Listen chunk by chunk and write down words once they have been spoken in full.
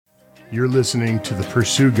You're listening to the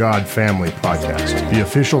Pursue God Family Podcast, the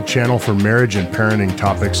official channel for marriage and parenting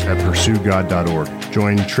topics at pursuegod.org.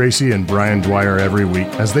 Join Tracy and Brian Dwyer every week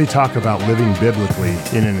as they talk about living biblically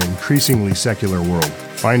in an increasingly secular world.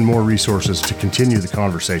 Find more resources to continue the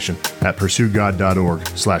conversation at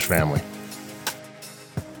pursuegod.org/family.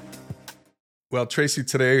 Well, Tracy,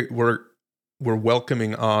 today we're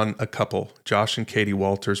welcoming on a couple, Josh and Katie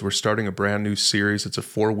Walters. We're starting a brand new series. It's a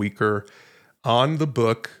 4-weeker on the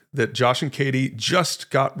book that Josh and Katie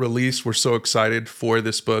just got released. We're so excited for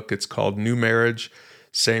this book. It's called New Marriage,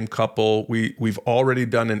 Same Couple. We've already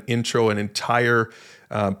done an entire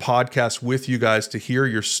podcast with you guys to hear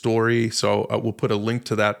your story. So we'll put a link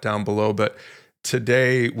to that down below. But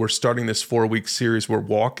today we're starting this 4-week series. We're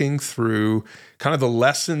walking through kind of the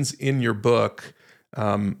lessons in your book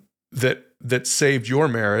that saved your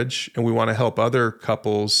marriage, and we want to help other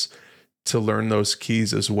couples to learn those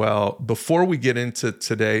keys as well. Before we get into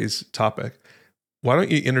today's topic, why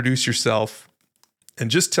don't you introduce yourself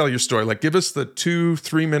and just tell your story? Like, give us the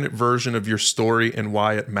 2-3 minute version of your story and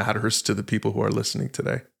why it matters to the people who are listening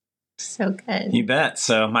today. So good. You bet.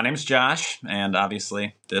 So my name's Josh, and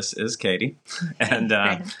obviously this is Katie. And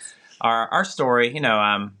our story,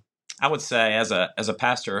 I would say as a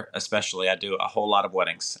pastor, especially, I do a whole lot of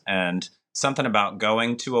weddings, and something about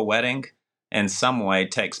going to a wedding in some way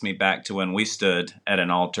takes me back to when we stood at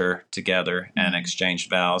an altar together and exchanged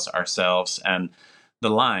vows ourselves. And the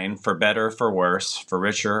line, for better, for worse, for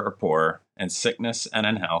richer or poorer, in sickness and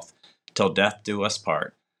in health, till death do us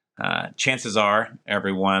part. Chances are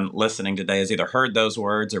everyone listening today has either heard those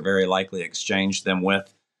words or very likely exchanged them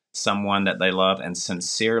with someone that they love and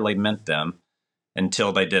sincerely meant them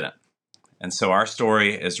until they didn't. And so our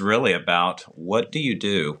story is really about, what do you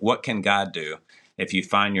do? What can God do if you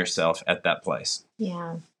find yourself at that place?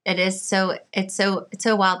 Yeah, it is. It's so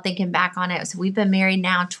wild thinking back on it. So we've been married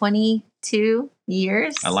now 22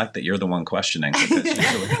 years. I like that you're the one questioning. Because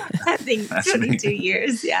usually, I think 22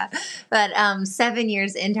 years. Yeah. But 7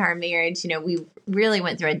 years into our marriage, we really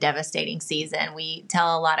went through a devastating season. We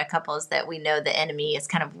tell a lot of couples that we know the enemy is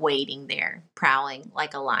kind of waiting there, prowling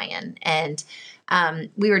like a lion. And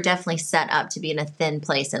we were definitely set up to be in a thin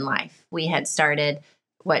place in life. We had started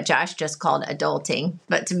what Josh just called adulting,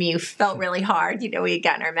 but to me, it felt really hard. We had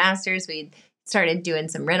gotten our master's. We started doing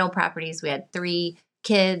some rental properties. We had 3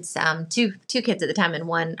 kids, two kids at the time, and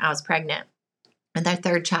one I was pregnant with our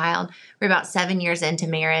 3rd child. We're about 7 years into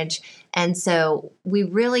marriage. And so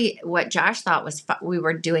what Josh thought was we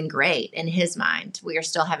were doing great in his mind. We were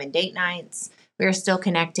still having date nights. We were still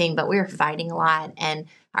connecting, but we were fighting a lot. And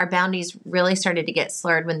our boundaries really started to get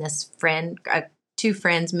slurred when this friend, 2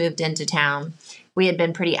 friends moved into town. We had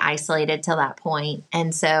been pretty isolated till that point.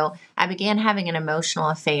 And so I began having an emotional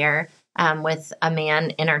affair with a man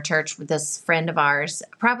in our church, with this friend of ours,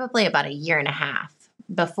 probably about 1.5 years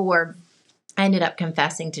before I ended up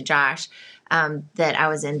confessing to Josh that I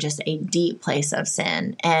was in just a deep place of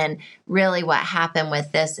sin. And really what happened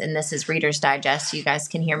with this, and this is Reader's Digest, so you guys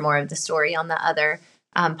can hear more of the story on the other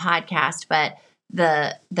podcast, but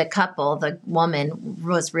the couple, the woman,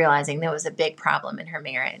 was realizing there was a big problem in her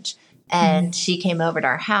marriage. And she came over to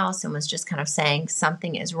our house and was just kind of saying,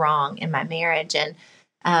 something is wrong in my marriage.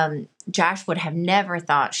 And Josh would have never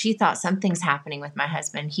thought, she thought something's happening with my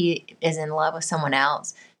husband. He is in love with someone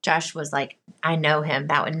else. Josh was like, I know him.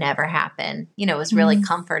 That would never happen. It was really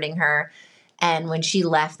comforting her. And when she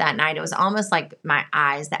left that night, it was almost like my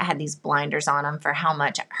eyes that had these blinders on them for how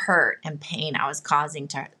much hurt and pain I was causing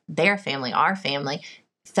to their family, our family,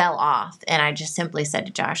 fell off. And I just simply said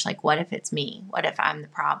to Josh, like, what if it's me? What if I'm the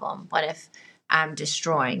problem? What if I'm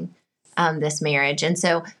destroying this marriage? And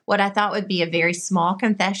so what I thought would be a very small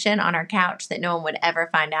confession on our couch that no one would ever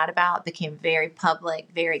find out about became very public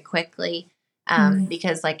very quickly.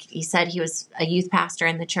 Because like he said, he was a youth pastor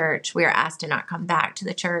in the church. We were asked to not come back to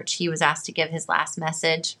the church. He was asked to give his last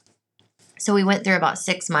message. So we went through about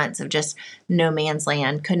 6 months of just no man's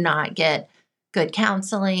land, could not get good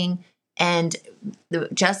counseling. And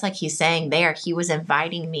just like he's saying there, he was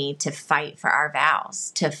inviting me to fight for our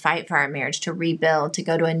vows, to fight for our marriage, to rebuild, to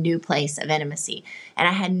go to a new place of intimacy. And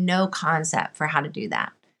I had no concept for how to do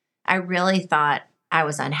that. I really thought I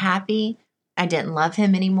was unhappy. I didn't love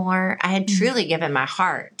him anymore. I had truly given my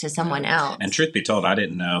heart to someone else. And truth be told, I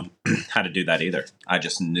didn't know how to do that either. I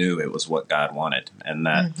just knew it was what God wanted. And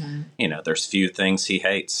that, there's few things he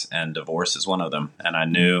hates, and divorce is one of them. And I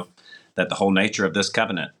knew that the whole nature of this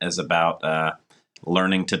covenant is about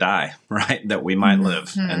learning to die, right? That we might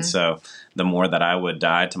live. And so the more that I would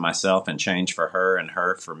die to myself and change for her and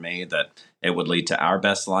her for me, that it would lead to our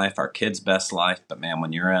best life, our kids' best life. But man,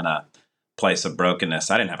 when you're in a place of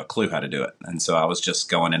brokenness, I didn't have a clue how to do it. And so I was just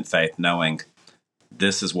going in faith, knowing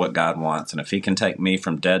this is what God wants. And if he can take me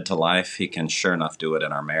from dead to life, he can sure enough do it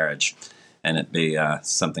in our marriage. And it be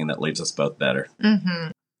something that leaves us both better. Mm-hmm.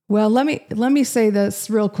 Well, let me say this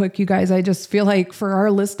real quick, you guys. I just feel like for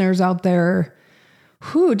our listeners out there,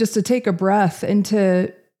 just to take a breath and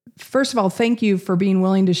to, first of all, thank you for being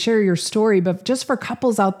willing to share your story, but just for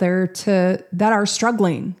couples out there that are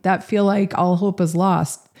struggling, that feel like all hope is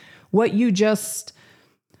lost. What you just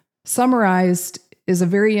summarized is a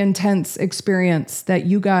very intense experience that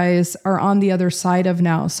you guys are on the other side of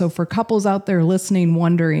now. So for couples out there listening,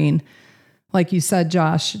 wondering, like you said,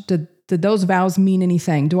 Josh, did those vows mean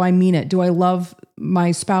anything? Do I mean it? Do I love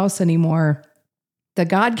my spouse anymore? That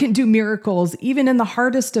God can do miracles even in the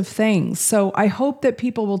hardest of things. So I hope that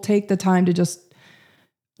people will take the time to just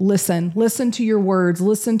listen to your words,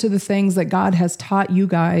 listen to the things that God has taught you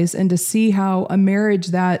guys, and to see how a marriage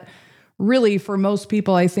that really for most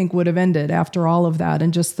people, I think, would have ended after all of that.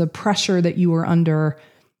 And just the pressure that you were under,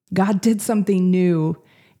 God did something new.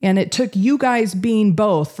 And it took you guys being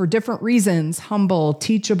both for different reasons, humble,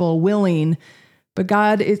 teachable, willing. But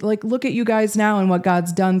God is like, look at you guys now and what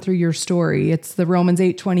God's done through your story. It's the Romans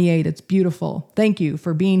 8:28. It's beautiful. Thank you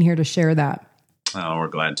for being here to share that. Oh, we're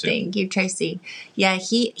glad to. Thank you, Tracy. Yeah,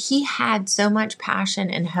 he had so much passion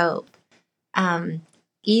and hope,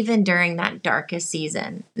 even during that darkest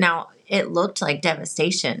season. Now, it looked like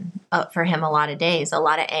devastation for him a lot of days, a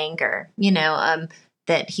lot of anger,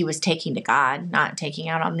 that he was taking to God, not taking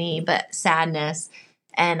out on me, but sadness.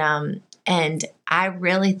 And I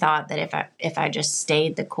really thought that if I just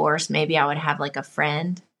stayed the course, maybe I would have like a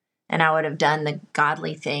friend and I would have done the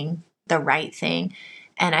godly thing, the right thing.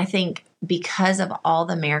 And I think because of all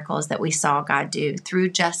the miracles that we saw God do through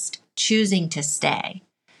just choosing to stay,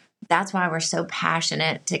 that's why we're so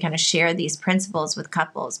passionate to kind of share these principles with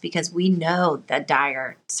couples, because we know the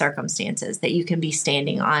dire circumstances that you can be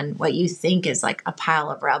standing on what you think is like a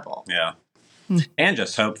pile of rubble. Yeah. And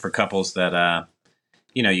just hope for couples that,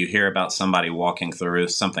 you hear about somebody walking through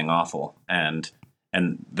something awful and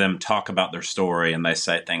them talk about their story, and they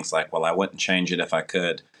say things like, well, I wouldn't change it if I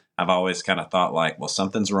could. I've always kind of thought like, well,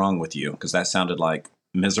 something's wrong with you, because that sounded like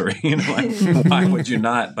misery. Like, why would you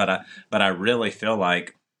not? But I really feel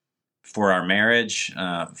like for our marriage,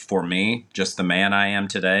 for me, just the man I am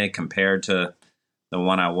today compared to the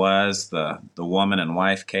one I was, the woman and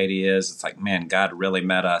wife Katie is, it's like, man, God really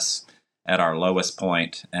met us at our lowest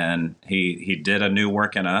point, and he did a new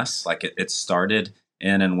work in us. Like it started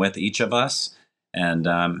in and with each of us, and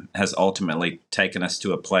has ultimately taken us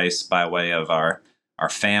to a place by way of our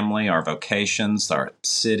family, our vocations, our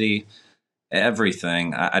city,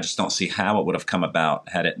 everything. I just don't see how it would have come about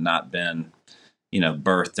had it not been,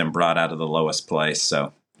 birthed and brought out of the lowest place.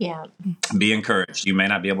 So yeah, be encouraged. You may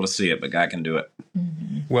not be able to see it, but God can do it.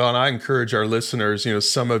 Mm-hmm. Well, and I encourage our listeners,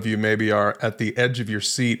 some of you maybe are at the edge of your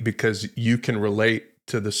seat because you can relate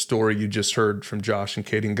to the story you just heard from Josh and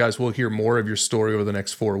Katie. And guys, we'll hear more of your story over the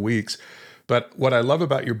next 4 weeks. But what I love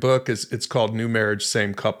about your book is it's called New Marriage,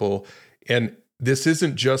 Same Couple. And this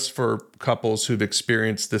isn't just for couples who've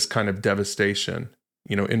experienced this kind of devastation,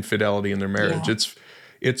 infidelity in their marriage. Yeah.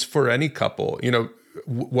 It's for any couple.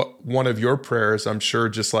 What one of your prayers, I'm sure,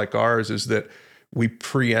 just like ours, is that we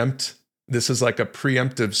preempt. This is like a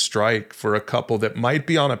preemptive strike for a couple that might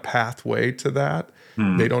be on a pathway to that.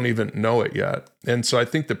 They don't even know it yet. And so I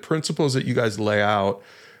think the principles that you guys lay out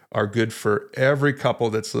are good for every couple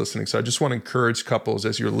that's listening. So I just want to encourage couples,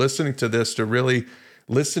 as you're listening to this, to really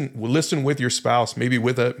listen with your spouse, maybe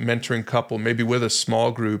with a mentoring couple, maybe with a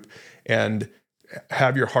small group, and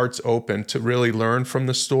have your hearts open to really learn from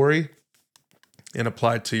the story and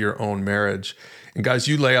apply it to your own marriage. And guys,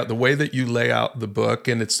 you lay out the way that you lay out the book,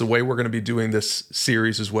 and it's the way we're going to be doing this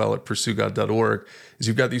series as well at pursuegod.org, is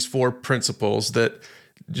you've got these 4 principles that,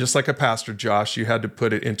 just like a pastor, Josh, you had to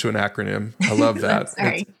put it into an acronym. I love that.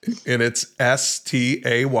 And it's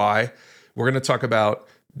STAY. We're going to talk about,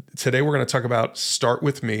 today we're going to talk about start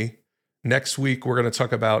with me. Next week, we're going to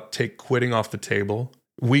talk about take quitting off the table.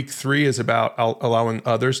 Week 3 is about allowing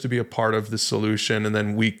others to be a part of the solution. And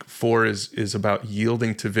then week 4 is about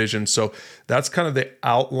yielding to vision. So that's kind of the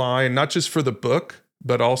outline, not just for the book,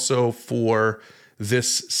 but also for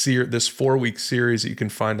this 4-week series that you can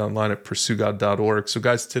find online at pursuegod.org. So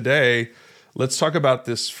guys, today, let's talk about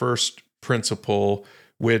this first principle,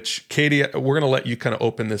 which, Katie, we're going to let you kind of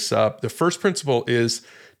open this up. The first principle is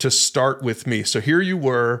to start with me. So here you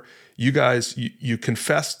were. You guys, you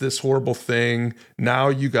confessed this horrible thing. Now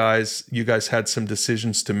you guys had some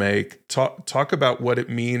decisions to make. Talk about what it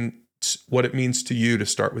means to you to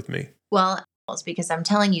start with me. Well, because I'm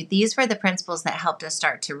telling you, these were the principles that helped us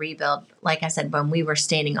start to rebuild, like I said, when we were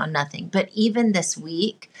standing on nothing. But even this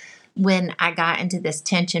week, when I got into this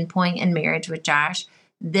tension point in marriage with Josh,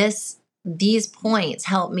 these points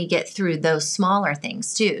helped me get through those smaller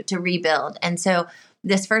things too, to rebuild. And so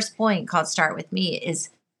this first point called Start With Me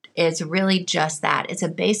is really just that. It's a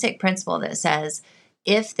basic principle that says,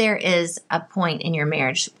 if there is a point in your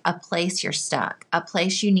marriage, a place you're stuck, a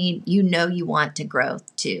place you want to grow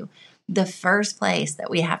to, the first place that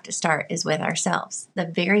we have to start is with ourselves, the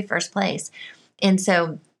very first place. And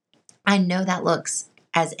so I know that looks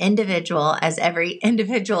as individual as every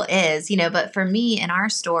individual is, but for me in our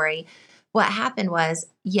story, what happened was,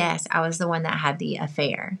 yes, I was the one that had the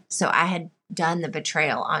affair. So I had done the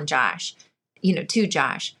betrayal on Josh, to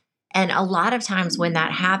Josh. And a lot of times when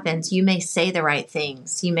that happens, you may say the right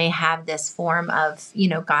things. You may have this form of,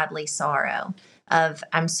 godly sorrow of,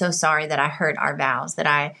 I'm so sorry that I hurt our vows, that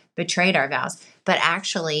I betrayed our vows. But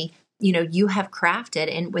actually, you have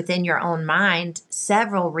crafted within your own mind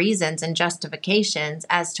several reasons and justifications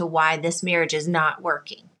as to why this marriage is not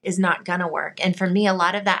working, is not going to work. And for me, a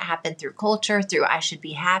lot of that happened through culture, through I should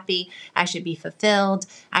be happy, I should be fulfilled,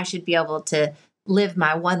 I should be able to live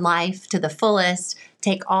my one life to the fullest,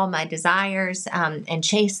 take all my desires and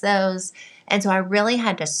chase those. And so I really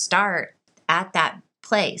had to start at that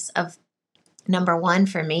place of, number one,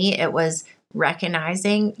 for me, it was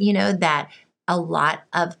recognizing, that a lot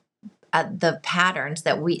of the patterns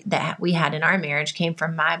that we had in our marriage came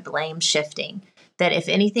from my blame shifting. That if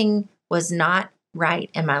anything was not right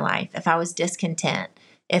in my life, if I was discontent,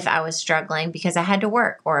 if I was struggling because I had to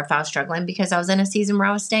work, or if I was struggling because I was in a season where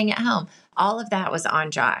I was staying at home, all of that was on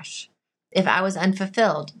Josh. If I was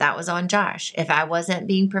unfulfilled, that was on Josh. If I wasn't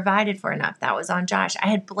being provided for enough, that was on Josh. I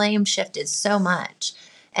had blame shifted so much.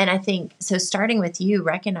 And I think, so starting with you,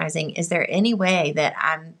 recognizing, is there any way that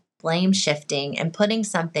I'm blame shifting and putting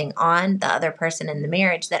something on the other person in the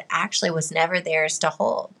marriage that actually was never theirs to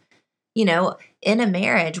hold? In a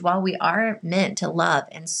marriage, while we are meant to love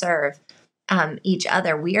and serve each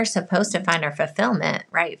other, we are supposed to find our fulfillment,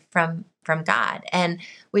 right, from God. And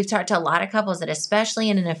we've talked to a lot of couples that, especially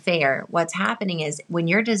in an affair, what's happening is when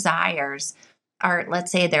your desires are,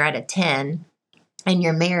 let's say they're at a 10 and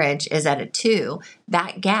your marriage is at a 2,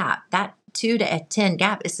 that gap, that 2 to a 10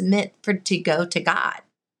 gap is meant to go to God.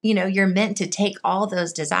 You're meant to take all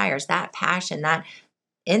those desires, that passion, that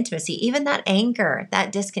intimacy, even that anger,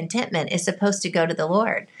 that discontentment is supposed to go to the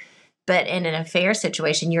Lord. But in an affair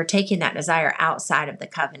situation, you're taking that desire outside of the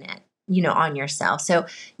covenant, on yourself. So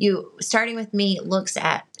starting with me looks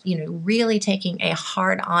at, really taking a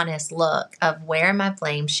hard, honest look of where am I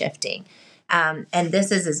blame shifting? And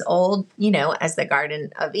this is as old, as the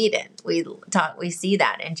Garden of Eden. We see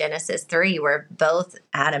that in Genesis 3, where both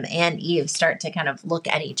Adam and Eve start to kind of look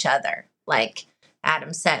at each other. Like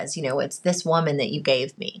Adam says, it's this woman that you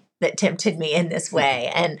gave me that tempted me in this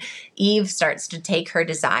way. And Eve starts to take her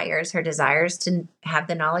desires to have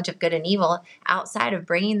the knowledge of good and evil outside of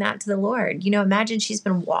bringing that to the Lord. Imagine she's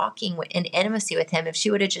been walking in intimacy with him. If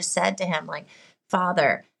she would have just said to him, like,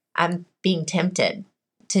 Father, I'm being tempted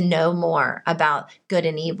to know more about good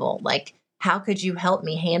and evil. Like, how could you help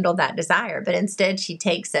me handle that desire? But instead she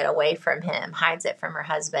takes it away from him, hides it from her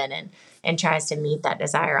husband, and tries to meet that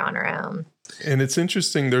desire on her own. And it's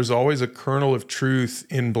interesting, there's always a kernel of truth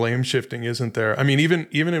in blame shifting, isn't there? I mean, even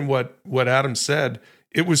in what Adam said,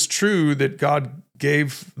 it was true that God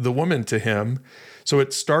gave the woman to him. So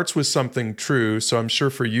it starts with something true. So I'm sure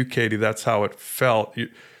for you, Katie, that's how it felt.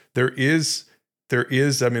 There is,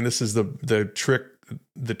 I mean, this is the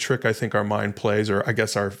trick I think our mind plays, or I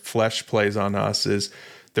guess our flesh plays on us, is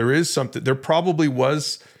there probably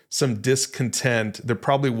was some discontent. There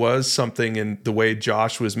probably was something in the way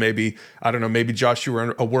Josh was, maybe Josh, you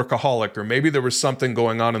were a workaholic, or maybe there was something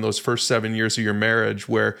going on in those first 7 years of your marriage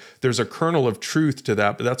where there's a kernel of truth to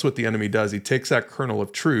that. But that's what the enemy does. He takes that kernel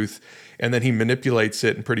of truth and then he manipulates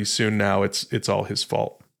it. And pretty soon now it's all his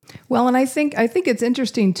fault. Well, and I think it's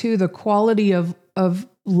interesting too, the quality of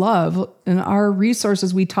love. In our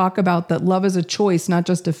resources, we talk about that love is a choice, not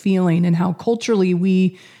just a feeling, and how culturally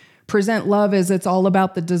we present love as it's all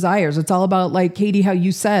about the desires. It's all about, like Katie, how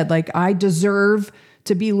you said, like, I deserve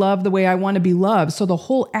to be loved the way I want to be loved. So the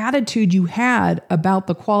whole attitude you had about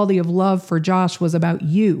the quality of love for Josh was about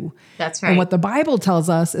you. That's right. And what the Bible tells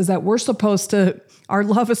us is that our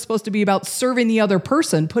love is supposed to be about serving the other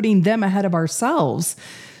person, putting them ahead of ourselves.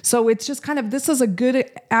 So it's just this is a good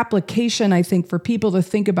application, I think, for people to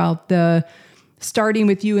think about the starting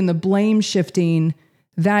with you and the blame shifting,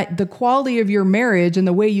 that the quality of your marriage and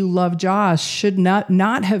the way you love Josh should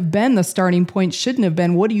not have been the starting point, shouldn't have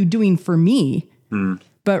been, what are you doing for me?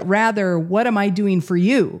 but rather, what am I doing for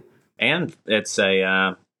you? And it's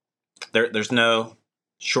there's no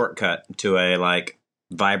shortcut to a like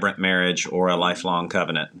vibrant marriage or a lifelong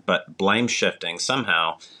covenant, but blame shifting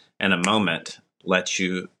somehow in a moment lets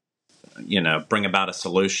you, bring about a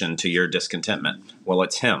solution to your discontentment. Well,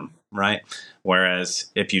 it's him, right?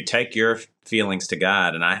 Whereas if you take your feelings to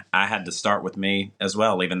God, and I had to start with me as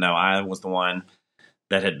well, even though I was the one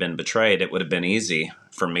that had been betrayed, it would have been easy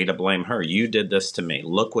for me to blame her. You did this to me.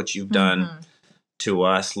 Look what you've done to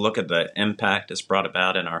us. Look at the impact it's brought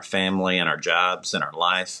about in our family and our jobs and our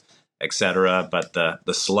life, etc. But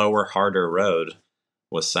the slower, harder road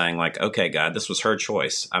was saying like, okay, God, this was her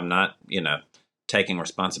choice. I'm not, taking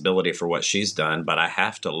responsibility for what she's done, but I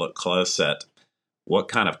have to look close at what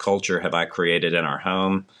kind of culture have I created in our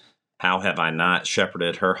home? How have I not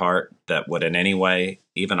shepherded her heart that would in any way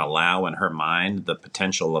even allow in her mind the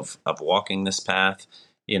potential of walking this path?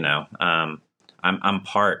 I'm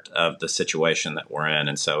part of the situation that we're in.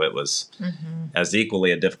 And so it was as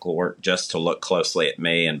equally a difficult work just to look closely at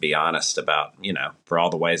me and be honest about, for all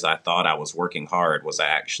the ways I thought I was working hard, was I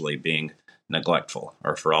actually being neglectful?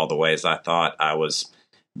 Or for all the ways I thought I was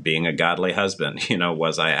being a godly husband,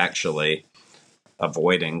 was I actually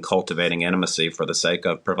avoiding cultivating intimacy for the sake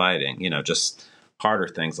of providing, just harder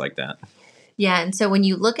things like that. Yeah. And so when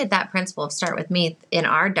you look at that principle of start with me in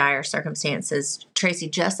our dire circumstances, Tracy,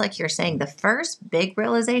 just like you're saying, the first big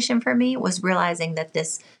realization for me was realizing that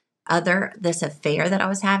this affair that I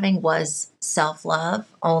was having was self-love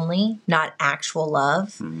only, not actual love.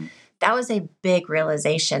 Mm-hmm. That was a big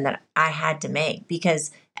realization that I had to make because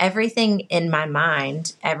everything in my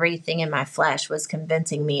mind, everything in my flesh was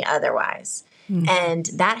convincing me otherwise. Mm-hmm. And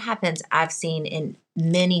that happens, I've seen in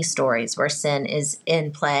many stories where sin is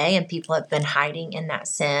in play and people have been hiding in that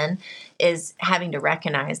sin, is having to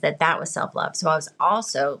recognize that that was self-love. So I was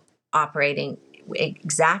also operating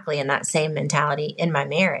exactly in that same mentality in my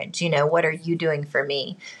marriage. What are you doing for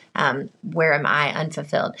me? Where am I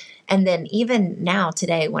unfulfilled? And then even now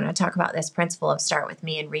today, when I talk about this principle of start with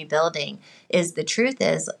me and rebuilding, is the truth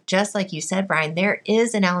is, just like you said, Brian, there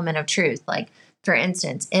is an element of truth. Like, for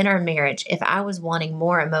instance, in our marriage, if I was wanting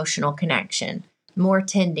more emotional connection, more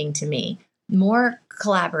tending to me, more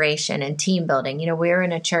collaboration and team building, we're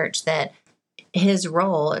in a church that his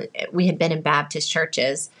role, we had been in Baptist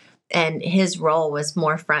churches, and his role was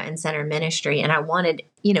more front and center ministry. And I wanted,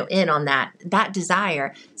 in on that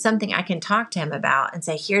desire, something I can talk to him about and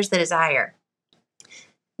say, here's the desire.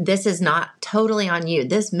 This is not totally on you.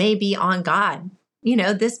 This may be on God.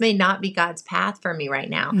 This may not be God's path for me right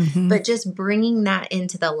now, but just bringing that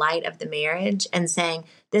into the light of the marriage and saying,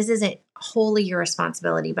 this isn't wholly your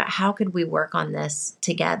responsibility, but how could we work on this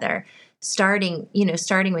together? Starting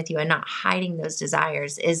with you and not hiding those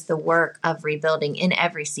desires is the work of rebuilding in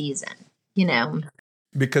every season,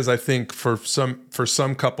 Because I think for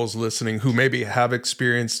some couples listening who maybe have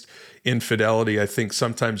experienced infidelity, I think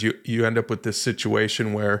sometimes you end up with this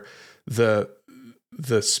situation where the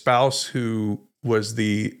spouse who was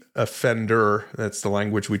the offender, that's the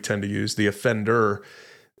language we tend to use, the offender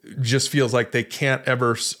just feels like they can't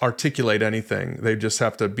ever articulate anything. They just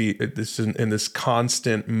have to be in this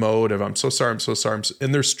constant mode of, I'm so sorry.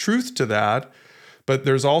 And there's truth to that, but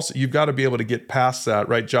there's also, you've got to be able to get past that,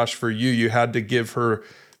 right? Josh, for you had to give her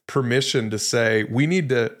permission to say,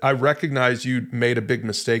 I recognize you made a big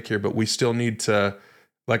mistake here, but we still need to,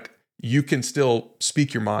 you can still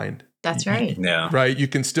speak your mind. That's right. Yeah. Right. You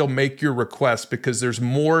can still make your request because there's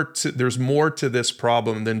more to this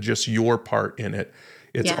problem than just your part in it.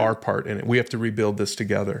 It's our part in it. We have to rebuild this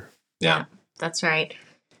together. Yeah, that's right.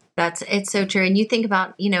 It's so true. And you think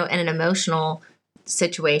about, in an emotional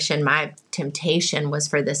situation, my temptation was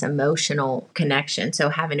for this emotional connection. So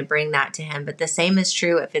having to bring that to him. But the same is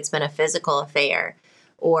true if it's been a physical affair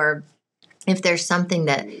or if there's something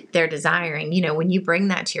that they're desiring. When you bring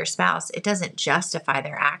that to your spouse, it doesn't justify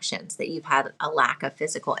their actions that you've had a lack of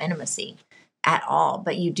physical intimacy at all.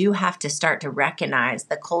 But you do have to start to recognize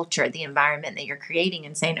the culture, the environment that you're creating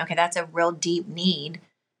and saying, okay, that's a real deep need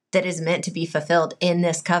that is meant to be fulfilled in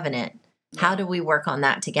this covenant. How do we work on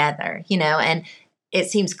that together? And it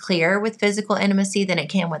seems clearer with physical intimacy than it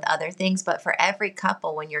can with other things. But for every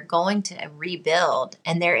couple, when you're going to rebuild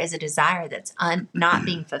and there is a desire that's not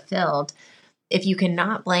being fulfilled, if you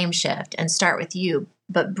cannot blame shift and start with you,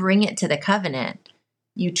 but bring it to the covenant,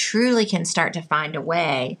 you truly can start to find a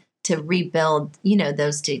way to rebuild,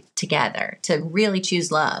 those two together, to really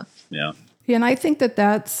choose love. Yeah. And I think that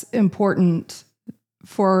that's important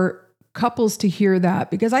for couples to hear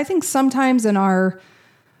that, because I think sometimes in our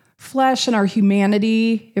flesh and our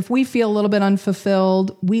humanity, if we feel a little bit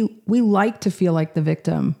unfulfilled, we like to feel like the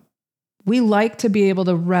victim. we like to be able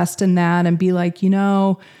to rest in that and be like,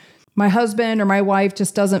 my husband or my wife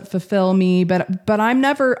just doesn't fulfill me, but I'm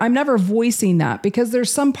never voicing that, because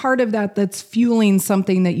there's some part of that that's fueling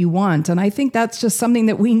something that you want. And I think that's just something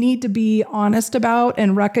that we need to be honest about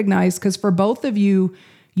and recognize, because for both of you,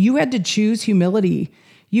 you had to choose humility.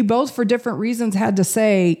 You both, for different reasons, had to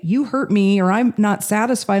say, you hurt me, or I'm not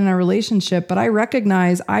satisfied in our relationship, but I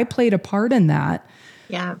recognize I played a part in that.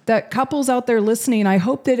 Yeah. That couples out there listening, I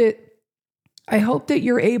hope that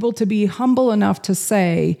you're able to be humble enough to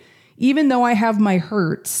say, even though I have my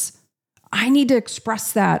hurts, I need to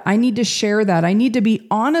express that. I need to share that. I need to be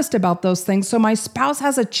honest about those things so my spouse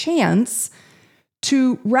has a chance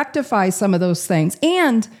to rectify some of those things.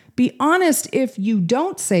 And be honest if you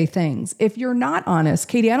don't say things, if you're not honest.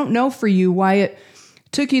 Katie, I don't know for you why it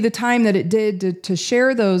took you the time that it did to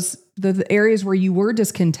share those, the areas where you were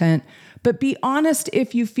discontent, but be honest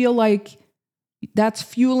if you feel like that's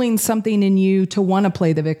fueling something in you to want to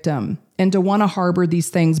play the victim and to want to harbor these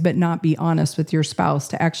things, but not be honest with your spouse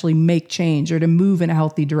to actually make change or to move in a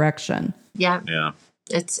healthy direction. Yeah. Yeah.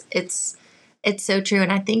 It's so true.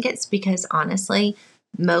 And I think it's because, honestly,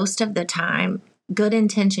 most of the time, good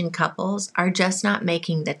intentioned couples are just not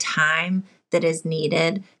making the time that is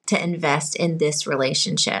needed to invest in this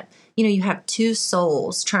relationship. You have two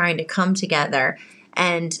souls trying to come together,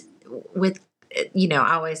 and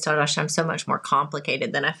I always tell Josh I'm so much more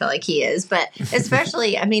complicated than I feel like he is. But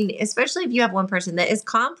especially if you have one person that is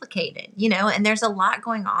complicated, and there's a lot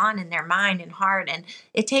going on in their mind and heart. And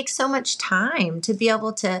it takes so much time to be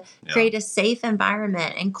able to create a safe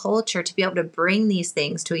environment and culture to be able to bring these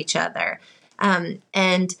things to each other.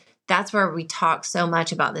 And that's where we talk so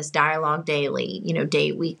much about this dialogue daily,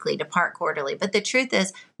 date weekly, depart quarterly. But the truth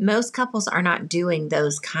is, most couples are not doing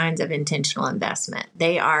those kinds of intentional investment.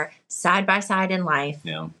 They are side by side in life,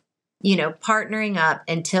 partnering up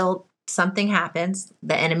until something happens.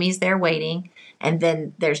 The enemy's there waiting, and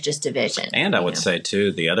then there's just division. And I would say,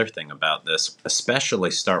 too, the other thing about this,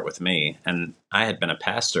 especially start with me, and I had been a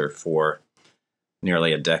pastor for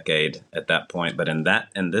nearly a decade at that point. But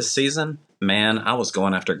in this season, man, I was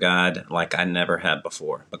going after God like I never had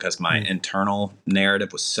before, because my internal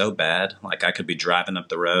narrative was so bad. Like, I could be driving up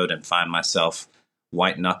the road and find myself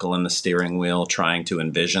white knuckling the steering wheel, trying to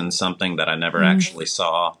envision something that I never actually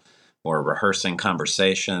saw, or rehearsing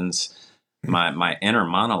conversations. My inner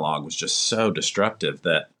monologue was just so destructive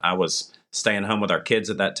that I was staying home with our kids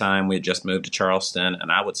at that time. We had just moved to Charleston,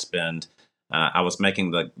 and I would spend, I was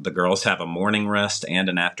making the girls have a morning rest and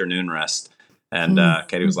an afternoon rest. And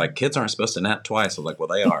Katie was like, kids aren't supposed to nap twice. I was like, well,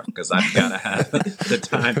 they are, because I've got to have the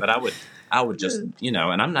time. But I would just,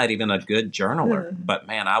 and I'm not even a good journaler. But,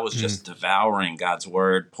 man, I was just devouring God's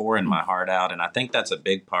word, pouring my heart out. And I think that's a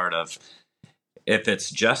big part of, if it's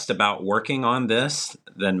just about working on this,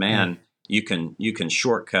 then, man, you can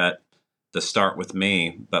shortcut the start with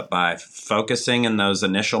me. But by focusing in those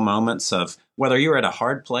initial moments of whether you're at a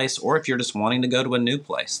hard place or if you're just wanting to go to a new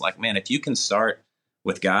place, like, man, if you can start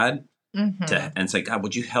with God, and say, God,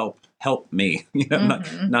 would you help me?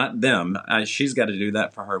 Not them. She's got to do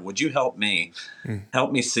that for her. Would you help me?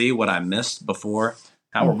 Help me see what I missed before.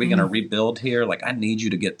 How are we going to rebuild here? Like, I need you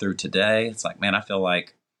to get through today. It's like, man, I feel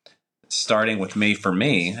like starting with me, for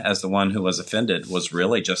me, as the one who was offended, was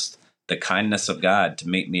really just the kindness of God to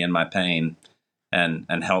meet me in my pain and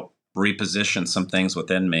help reposition some things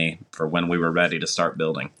within me for when we were ready to start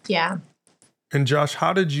building. Yeah. And Josh,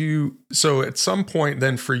 so at some point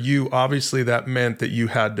then for you, obviously that meant that you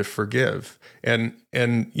had to forgive. And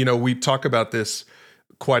we talk about this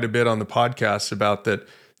quite a bit on the podcast about that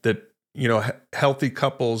healthy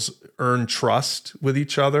couples earn trust with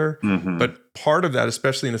each other. But part of that,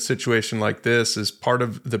 especially in a situation like this, is part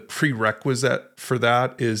of the prerequisite for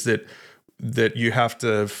that is that you have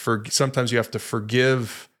to sometimes you have to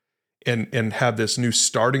forgive and have this new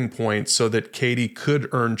starting point so that Katie could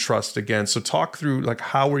earn trust again. So talk through, like,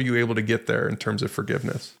 how were you able to get there in terms of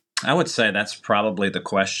forgiveness? I would say that's probably the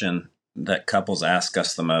question that couples ask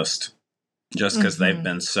us the most, just because they've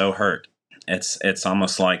been so hurt. It's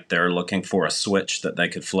almost like they're looking for a switch that they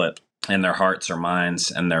could flip in their hearts or minds,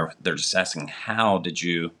 and they're just asking, how did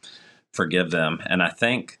you forgive them? And I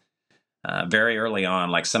think very early on,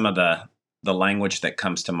 like, some of the language that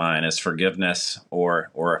comes to mind is forgiveness or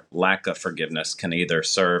lack of forgiveness can either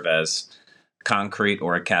serve as concrete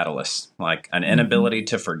or a catalyst. Like, an inability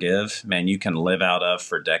to forgive, man, you can live out of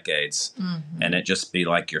for decades and it just be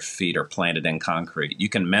like your feet are planted in concrete. You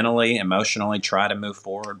can mentally, emotionally try to move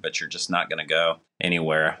forward, but you're just not going to go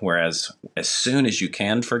anywhere. Whereas as soon as you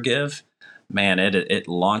can forgive, man, it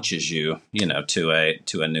launches you, to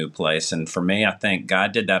a new place. And for me, I think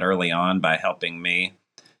God did that early on by helping me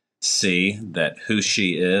see that who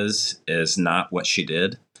she is not what she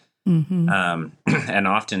did. Mm-hmm. And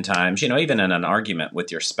oftentimes, even in an argument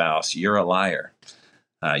with your spouse, you're a liar.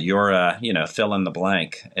 You're fill in the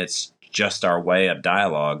blank. It's just our way of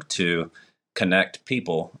dialogue to connect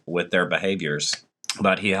people with their behaviors.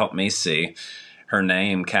 But he helped me see her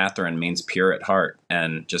name, Catherine, means pure at heart,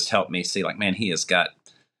 and just helped me see, like, man, he has got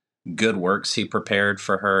good works he prepared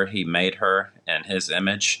for her. He made her in his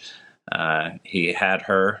image. He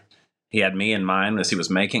had me in mind as he was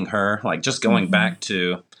making her, like just going back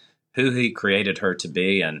to who he created her to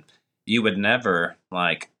be. And you would never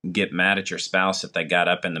like get mad at your spouse if they got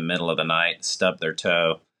up in the middle of the night, stubbed their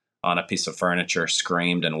toe on a piece of furniture,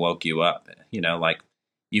 screamed and woke you up. Like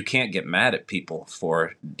you can't get mad at people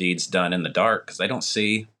for deeds done in the dark because they don't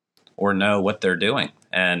see or know what they're doing.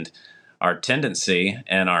 And our tendency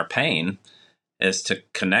and our pain is to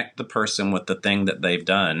connect the person with the thing that they've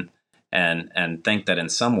done and think that in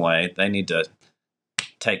some way they need to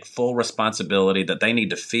take full responsibility, that they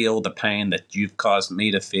need to feel the pain that you've caused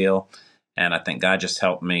me to feel. And I think God just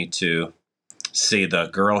helped me to see the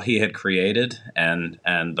girl he had created and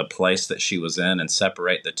the place that she was in and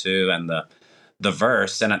separate the two and the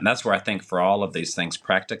verse. And that's where I think for all of these things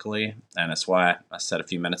practically, and it's why I said a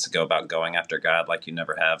few minutes ago about going after God like you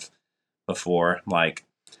never have before, like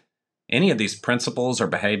any of these principles or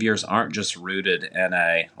behaviors aren't just rooted in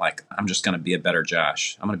I'm just going to be a better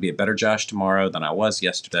Josh. I'm going to be a better Josh tomorrow than I was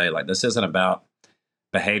yesterday. Like this isn't about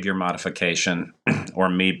behavior modification or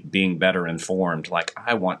me being better informed. Like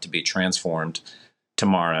I want to be transformed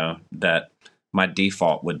tomorrow, that my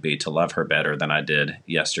default would be to love her better than I did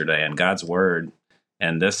yesterday. And God's word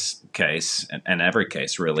in this case, and every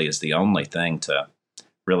case really, is the only thing to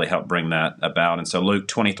really help bring that about. And so Luke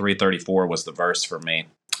 23:34 was the verse for me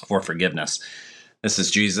for forgiveness. This is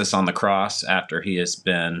Jesus on the cross after he has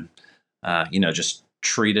been, just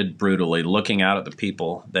treated brutally, looking out at the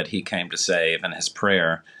people that he came to save. And his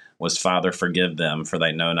prayer was, Father, forgive them, for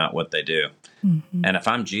they know not what they do. Mm-hmm. And if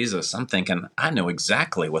I'm Jesus, I'm thinking, I know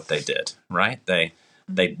exactly what they did, right? They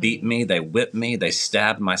beat me, they whipped me, they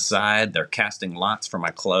stabbed my side, they're casting lots for my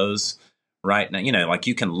clothes, right? Now, like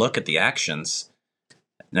you can look at the actions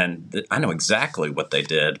and I know exactly what they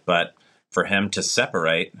did, but for him to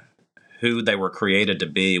separate who they were created to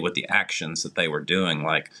be with the actions that they were doing,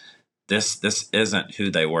 like this isn't who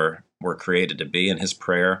they were created to be. And his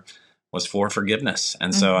prayer was for forgiveness.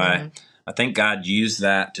 And so I think God used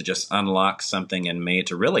that to just unlock something in me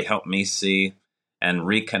to really help me see and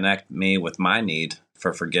reconnect me with my need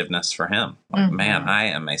for forgiveness for him. Like, man, I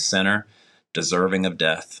am a sinner deserving of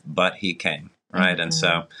death, but he came, right? And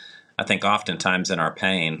so I think oftentimes in our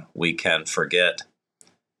pain, we can forget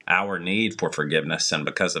our need for forgiveness, and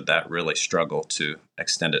because of that, really struggle to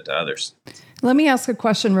extend it to others. Let me ask a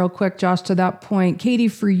question real quick, Josh, to that point. Katie,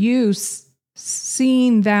 for you,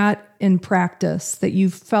 seeing that in practice, that you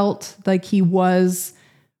felt like he was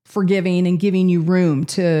forgiving and giving you room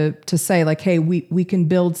to say like, hey, we can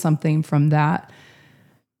build something from that.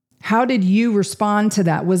 How did you respond to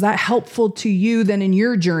that? Was that helpful to you then in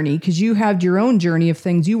your journey? Because you had your own journey of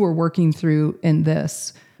things you were working through in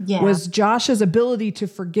this. Yeah. Was Josh's ability to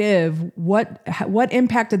forgive, what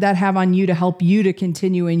impact did that have on you to help you to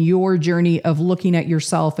continue in your journey of looking at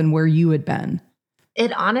yourself and where you had been?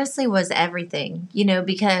 It honestly was everything,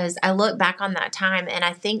 because I look back on that time and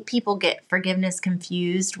I think people get forgiveness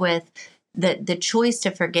confused with the choice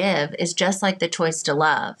to forgive is just like the choice to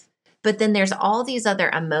love. But then there's all these other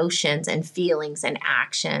emotions and feelings and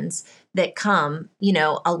actions that come,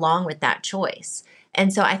 along with that choice.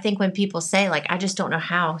 And so I think when people say like, I just don't know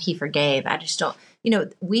how he forgave, I just don't,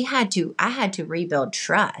 I had to rebuild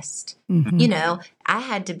trust. Mm-hmm. I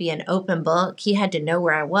had to be an open book. He had to know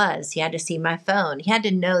where I was. He had to see my phone. He had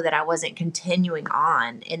to know that I wasn't continuing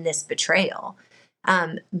on in this betrayal.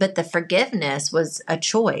 But the forgiveness was a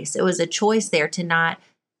choice. It was a choice there to not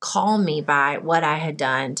call me by what I had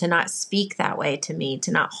done, to not speak that way to me, to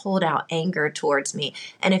not hold out anger towards me.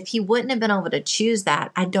 And if he wouldn't have been able to choose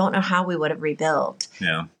that, I don't know how we would have rebuilt.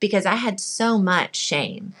 Yeah. Because I had so much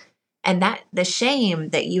shame. And that the shame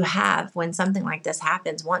that you have when something like this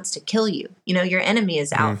happens wants to kill you. Your enemy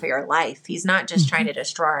is out for your life. He's not just trying to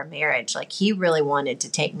destroy our marriage. Like he really wanted to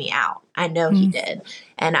take me out. I know he did.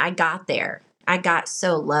 And I got there. I got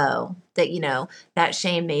so low that, that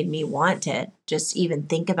shame made me want to just even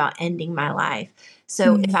think about ending my life.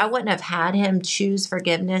 So if I wouldn't have had him choose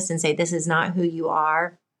forgiveness and say, this is not who you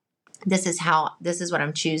are, this is what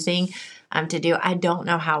I'm choosing to do, I don't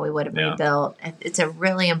know how we would have rebuilt. It's a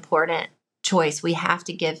really important choice we have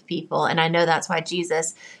to give people. And I know that's why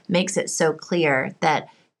Jesus makes it so clear that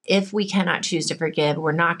if we cannot choose to forgive,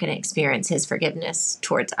 we're not going to experience his forgiveness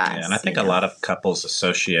towards us. Yeah, and I think a lot of couples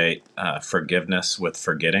associate forgiveness with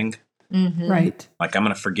forgetting. Mm-hmm. Right. Like, I'm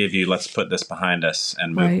going to forgive you. Let's put this behind us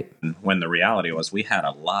and move. Right. When the reality was, we had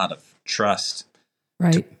a lot of trust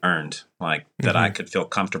Right. earned, like that I could feel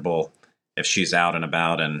comfortable if she's out and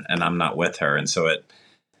about and I'm not with her. And so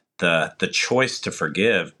the choice to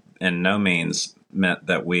forgive in no means meant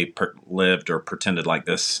that we lived or pretended like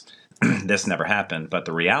this never happened. But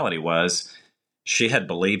the reality was, she had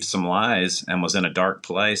believed some lies and was in a dark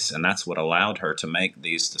place, and that's what allowed her to make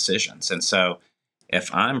these decisions. And so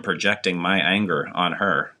if I'm projecting my anger on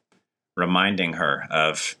her, reminding her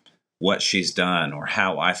of what she's done or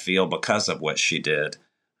how I feel because of what she did,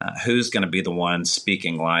 who's going to be the one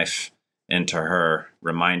speaking life into her,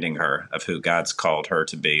 reminding her of who God's called her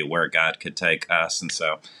to be, where God could take us? And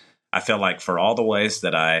so I feel like for all the ways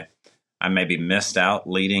that I maybe missed out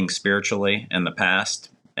leading spiritually in the past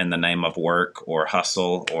in the name of work or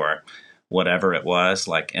hustle or whatever it was,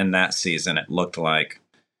 like in that season, it looked like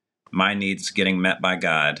my needs getting met by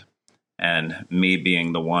God and me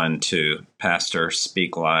being the one to pastor,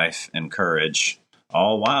 speak life, encourage,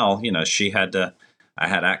 all while, I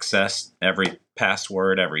had access every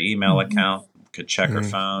password, every email account, could check her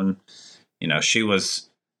phone. She was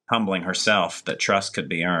humbling herself that trust could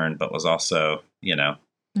be earned, but was also,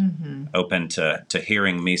 open to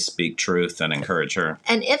hearing me speak truth and encourage her.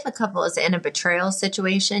 And if a couple is in a betrayal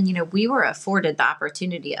situation, we were afforded the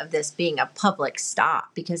opportunity of this being a public stop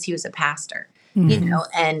because he was a pastor,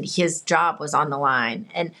 and his job was on the line.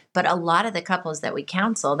 But a lot of the couples that we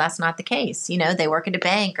counsel, that's not the case. They work at a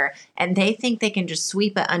bank and they think they can just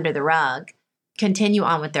sweep it under the rug, continue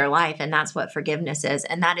on with their life. And that's what forgiveness is.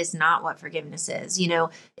 And that is not what forgiveness is.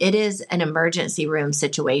 It is an emergency room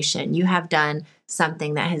situation. You have done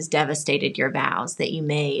something that has devastated your vows that you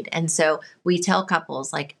made. And so we tell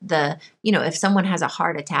couples like if someone has a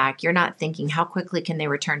heart attack, you're not thinking how quickly can they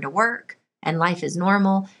return to work and life is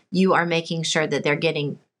normal. You are making sure that they're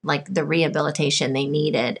getting like the rehabilitation they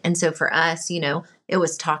needed. And so for us, it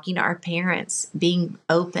was talking to our parents, being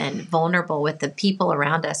open, vulnerable with the people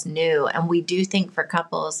around us knew. And we do think for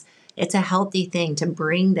couples, it's a healthy thing to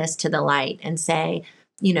bring this to the light and say,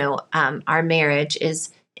 our marriage is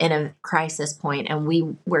in a crisis point and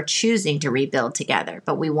we're choosing to rebuild together,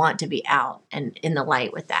 but we want to be out and in the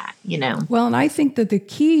light with that, Well, and I think that the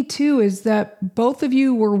key too is that both of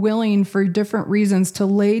you were willing for different reasons to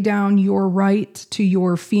lay down your right to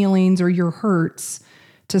your feelings or your hurts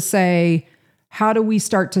to say, how do we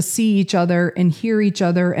start to see each other and hear each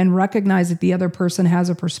other and recognize that the other person has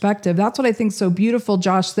a perspective? That's what I think is so beautiful,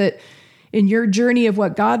 Josh, that in your journey of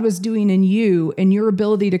what God was doing in you and your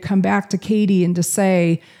ability to come back to Katie and to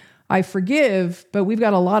say, I forgive, but we've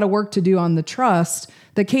got a lot of work to do on the trust,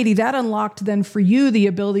 that Katie, that unlocked then for you the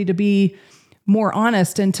ability to be more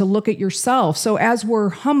honest and to look at yourself. So as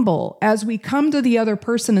we're humble, as we come to the other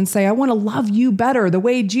person and say, I want to love you better, the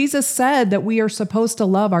way Jesus said that we are supposed to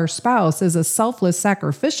love our spouse is a selfless,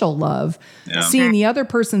 sacrificial love, seeing the other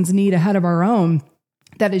person's need ahead of our own,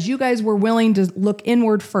 that as you guys were willing to look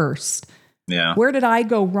inward first, where did I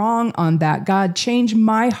go wrong on that? God, change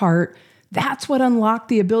my heart. That's what unlocked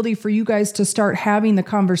the ability for you guys to start having the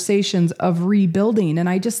conversations of rebuilding. And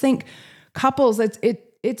I just think couples,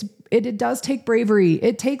 it does take bravery.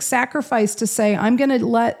 It takes sacrifice to say, I'm going to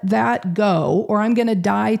let that go, or I'm going to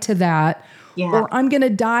die to that, or I'm going to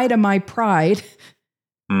die to my pride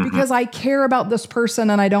because I care about this person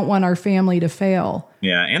and I don't want our family to fail.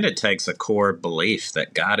 Yeah. And it takes a core belief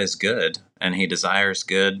that God is good and he desires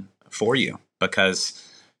good for you, because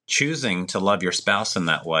choosing to love your spouse in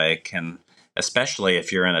that way can, especially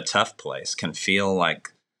if you're in a tough place, can feel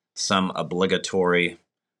like some obligatory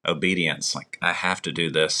obedience. Like, I have to do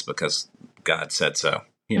this because God said so,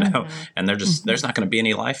 and there's not going to be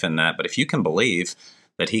any life in that. But if you can believe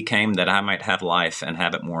that he came that I might have life and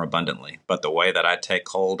have it more abundantly, but the way that I take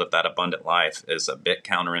hold of that abundant life is a bit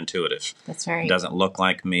counterintuitive. That's right. It doesn't look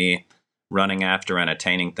like me running after and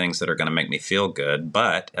attaining things that are going to make me feel good.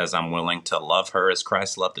 But as I'm willing to love her as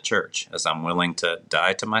Christ loved the church, as I'm willing to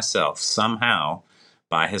die to myself, somehow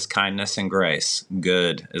by his kindness and grace,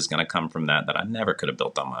 good is going to come from that I never could have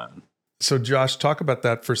built on my own. So Josh, talk about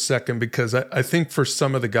that for a second, because I think for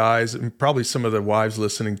some of the guys and probably some of the wives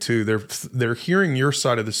listening too, they're hearing your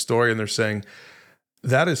side of the story and they're saying,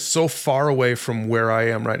 that is so far away from where I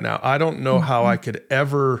am right now. I don't know how I could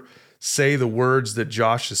ever say the words that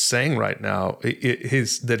Josh is saying right now,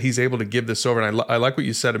 that he's able to give this over. And I like what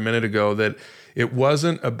you said a minute ago, that it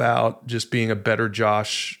wasn't about just being a better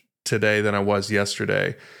Josh today than I was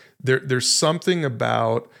yesterday. There's something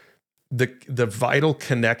about the vital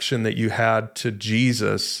connection that you had to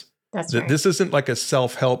Jesus. That's right. This isn't like a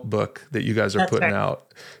self-help book that you guys are putting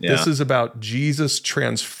out. Yeah. This is about Jesus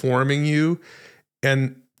transforming you.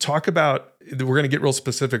 And talk about, we're going to get real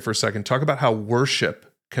specific for a second. Talk about how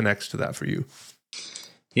worship connects to that for you.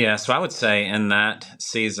 Yeah, so I would say in that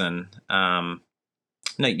season,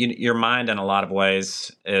 your mind in a lot of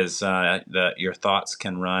ways is that your thoughts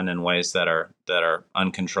can run in ways that are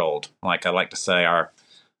uncontrolled. Like I like to say, our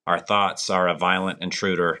thoughts are a violent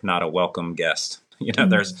intruder, not a welcome guest.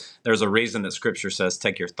 There's a reason that Scripture says,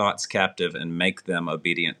 take your thoughts captive and make them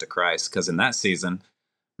obedient to Christ. Because in that season,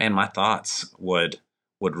 man, my thoughts would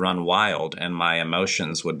run wild and my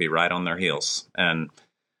emotions would be right on their heels. And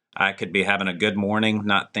I could be having a good morning,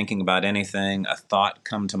 not thinking about anything, a thought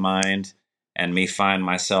come to mind, and me find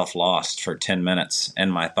myself lost for 10 minutes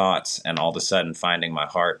in my thoughts, and all of a sudden finding my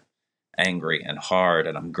heart angry and hard,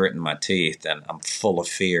 and I'm gritting my teeth, and I'm full of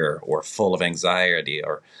fear or full of anxiety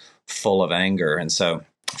or full of anger. And so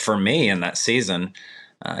for me in that season,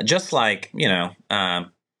 just like,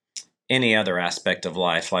 any other aspect of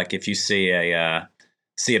life, like if you see a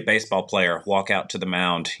baseball player walk out to the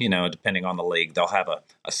mound, depending on the league, they'll have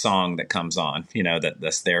a song that comes on,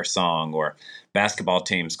 that's their song. Or basketball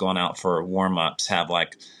teams going out for warm-ups have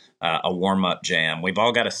like a warm-up jam. We've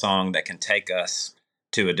all got a song that can take us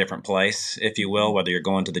to a different place, if you will, whether you're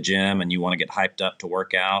going to the gym and you want to get hyped up to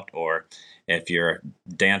work out, or if you're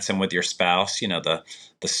dancing with your spouse, the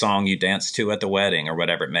song you dance to at the wedding or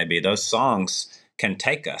whatever it may be. Those songs can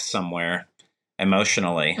take us somewhere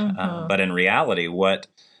emotionally. But in reality, what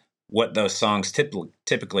those songs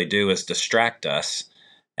typically do is distract us.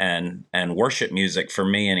 And worship music, for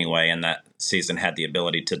me anyway, in that season had the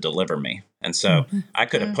ability to deliver me. And so I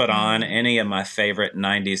could have put on any of my favorite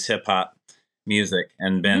 90s hip hop music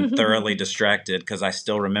and been thoroughly distracted because I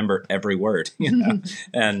still remember every word,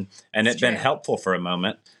 and it'd been helpful for a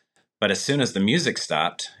moment. But as soon as the music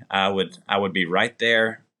stopped, I would be right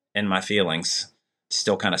there in my feelings,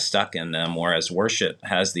 still kind of stuck in them. Whereas worship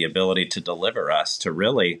has the ability to deliver us, to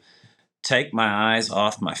really take my eyes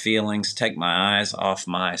off my feelings, take my eyes off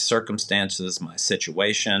my circumstances, my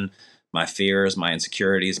situation, my fears, my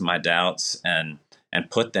insecurities, my doubts, and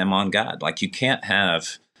put them on God. Like, you can't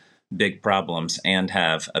have big problems and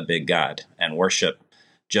have a big God. And worship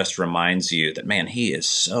just reminds you that, man, He is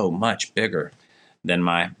so much bigger than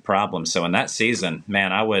my problem. So in that season,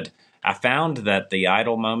 man, I found that the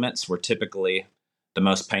idle moments were typically the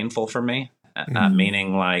most painful for me,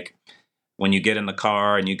 meaning like when you get in the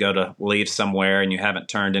car and you go to leave somewhere and you haven't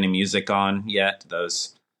turned any music on yet,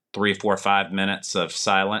 those 3, 4, 5 minutes of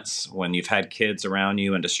silence when you've had kids around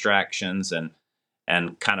you and distractions and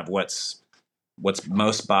kind of what's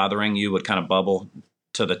most bothering you would kind of bubble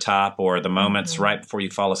to the top, or the moments right before you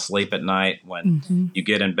fall asleep at night when you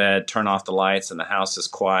get in bed, turn off the lights and the house is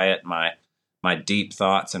quiet. My deep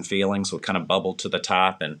thoughts and feelings would kind of bubble to the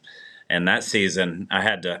top. And that season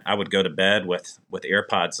I would go to bed with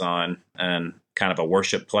earpods on and kind of a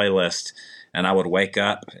worship playlist. And I would wake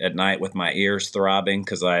up at night with my ears throbbing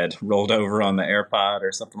because I had rolled over on the AirPod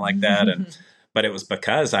or something like that. But it was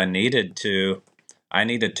because I needed to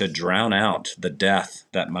drown out the death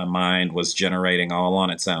that my mind was generating all on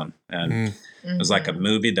its own. And it was like a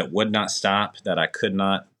movie that would not stop, that I could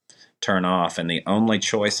not turn off. And the only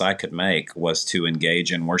choice I could make was to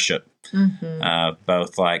engage in worship,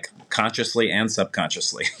 both like consciously and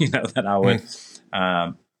subconsciously, that I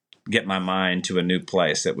would get my mind to a new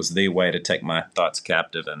place. It was the way to take my thoughts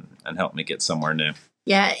captive and help me get somewhere new.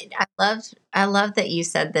 Yeah, I love that you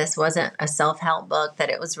said this wasn't a self-help book, that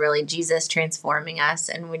it was really Jesus transforming us.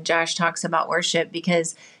 And when Josh talks about worship,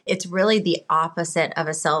 because it's really the opposite of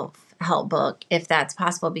a self-help book, if that's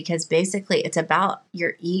possible, because basically it's about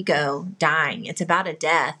your ego dying. It's about a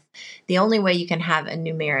death. The only way you can have a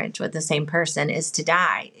new marriage with the same person is to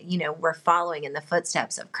die. We're following in the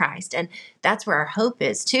footsteps of Christ. And that's where our hope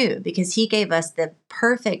is too, because He gave us the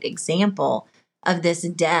perfect example of this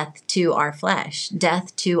death to our flesh,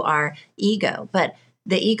 death to our ego. But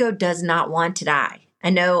the ego does not want to die. I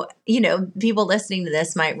know, people listening to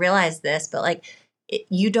this might realize this, but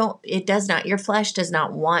your flesh does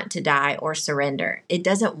not want to die or surrender. It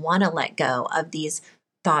doesn't want to let go of these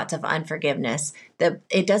thoughts of unforgiveness.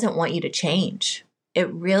 It doesn't want you to change.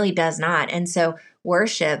 It really does not. And so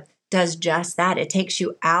worship does just that. It takes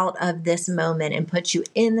you out of this moment and puts you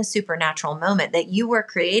in the supernatural moment that you were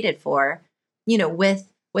created for,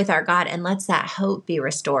 with our God, and lets that hope be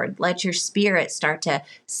restored. Let your spirit start to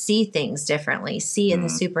see things differently, see in the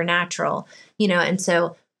supernatural, and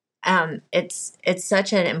so it's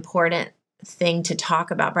such an important thing to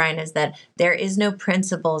talk about, Brian, is that there is no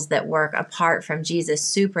principles that work apart from Jesus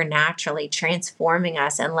supernaturally transforming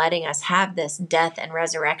us and letting us have this death and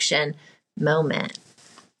resurrection moment.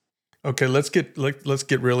 Okay, let's get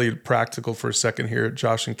really practical for a second here,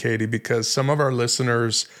 Josh and Katie, because some of our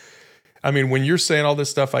listeners, I mean, when you're saying all this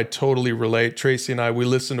stuff, I totally relate. Tracy and I, we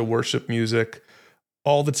listen to worship music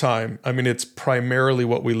all the time. I mean, it's primarily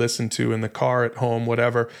what we listen to in the car, at home,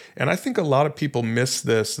 whatever. And I think a lot of people miss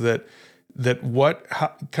this, that what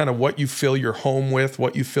you fill your home with,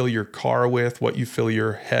 what you fill your car with, what you fill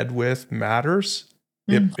your head with matters.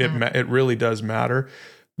 It really does matter.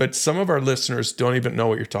 But some of our listeners don't even know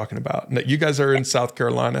what you're talking about. You guys are in South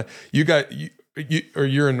Carolina.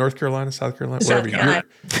 You're in North Carolina, South Carolina, wherever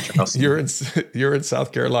you're in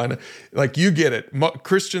South Carolina. Like, you get it.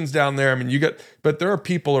 Christians down there. I mean, but there are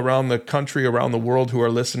people around the country, around the world who are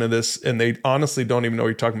listening to this, and they honestly don't even know what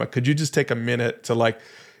you're talking about. Could you just take a minute to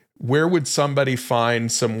where would somebody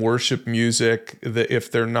find some worship music that,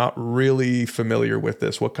 if they're not really familiar with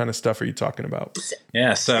this, what kind of stuff are you talking about?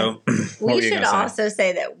 Yeah, so we should also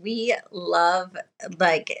say that we love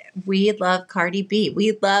Cardi B.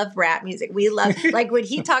 We love rap music. We love, when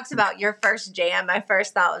he talks about Your First Jam, my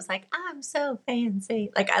first thought was I'm so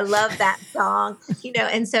fancy. I love that song,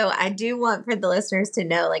 and so I do want for the listeners to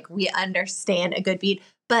know, we understand a good beat.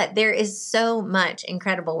 But there is so much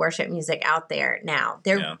incredible worship music out there now.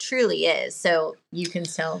 There truly is. So you can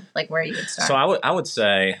still, where you would start. So I would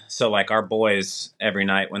say, our boys every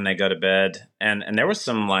night when they go to bed, and there was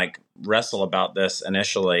some wrestle about this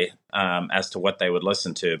initially as to what they would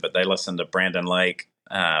listen to, but they listen to Brandon Lake,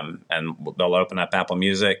 and they'll open up Apple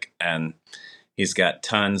Music, and he's got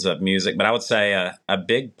tons of music. But I would say a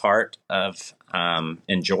big part of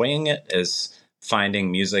enjoying it is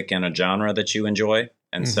finding music in a genre that you enjoy.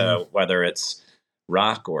 And so whether it's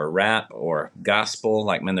rock or rap or gospel,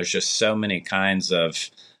 there's just so many kinds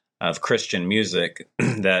of Christian music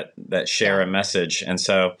that share a message. And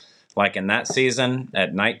so in that season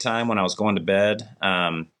at nighttime when I was going to bed,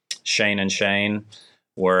 Shane and Shane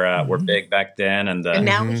were big back then. And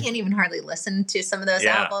now we can't even hardly listen to some of those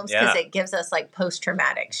albums because it gives us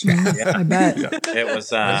post-traumatic stress. I bet.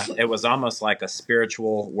 It was almost like a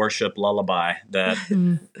spiritual worship lullaby that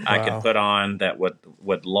I could put on that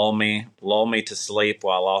would lull me to sleep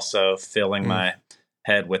while also filling my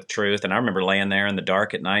head with truth. And I remember laying there in the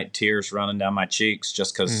dark at night, tears running down my cheeks,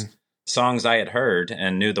 just because songs I had heard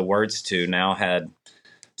and knew the words to now had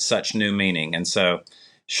such new meaning. And so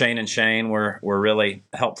Shane and Shane were really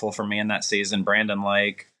helpful for me in that season. Brandon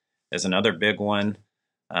Lake is another big one.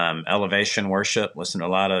 Elevation Worship, listen to a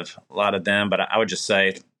lot of them. But I would just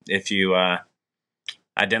say, if you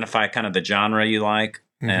identify kind of the genre you like,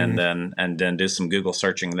 and then do some Google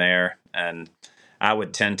searching there, and I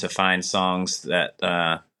would tend to find songs that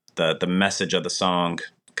the message of the song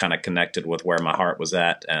kind of connected with where my heart was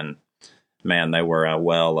at, and man, they were a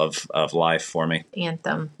well of life for me.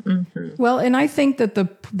 Anthem. Well, and I think that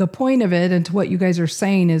the point of it, and to what you guys are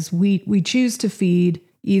saying, is we choose to feed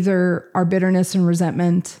either our bitterness and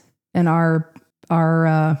resentment and our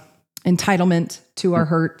entitlement to our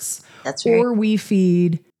hurts. That's right. Or we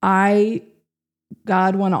feed,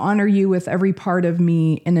 God, want to honor you with every part of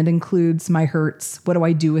me, and it includes my hurts. What do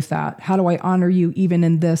I do with that? How do I honor you even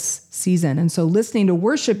in this season? And so listening to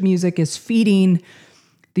worship music is feeding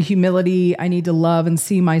the humility. I need to love and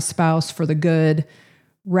see my spouse for the good,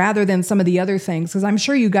 rather than some of the other things. Because I'm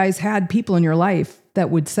sure you guys had people in your life that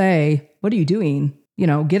would say, what are you doing?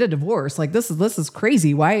 Get a divorce. This is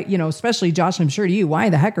crazy. Why, especially Josh, I'm sure to you, why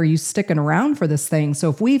the heck are you sticking around for this thing? So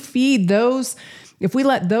if we feed those, if we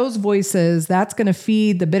let those voices, that's going to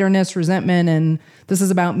feed the bitterness, resentment, and this is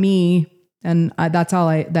about me, and that's all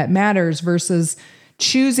that matters, versus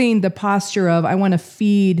choosing the posture of, I want to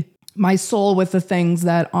feed my soul with the things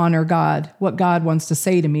that honor God, what God wants to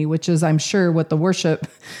say to me, which is, I'm sure, what the worship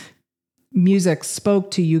music spoke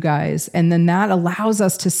to you guys. And then that allows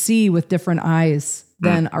us to see with different eyes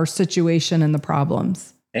than our situation and the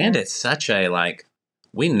problems. And it's such a,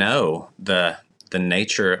 we know the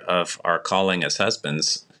nature of our calling as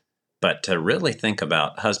husbands, but to really think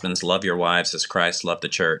about, husbands, love your wives as Christ loved the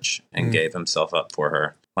church and gave himself up for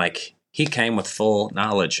her. He came with full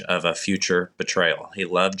knowledge of a future betrayal. He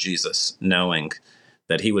loved Jesus, knowing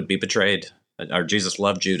that he would be betrayed. Or Jesus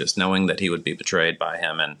loved Judas, knowing that he would be betrayed by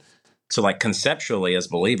him. And so, conceptually, as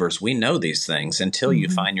believers, we know these things until you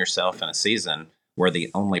find yourself in a season where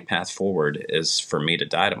the only path forward is for me to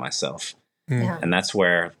die to myself. Yeah. And that's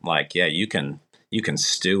where, you can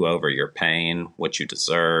stew over your pain, what you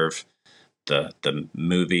deserve, the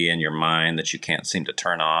movie in your mind that you can't seem to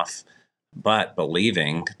turn off. but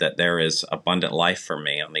believing that there is abundant life for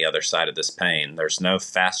me on the other side of this pain. There's no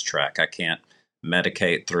fast track. I can't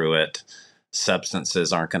medicate through it.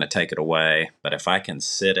 Substances aren't going to take it away. But if I can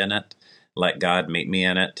sit in it, let God meet me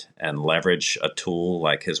in it, and leverage a tool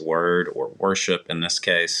like His Word or worship in this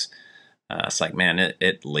case, it's like, man,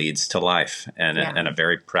 it leads to life. And in a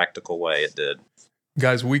very practical way, it did.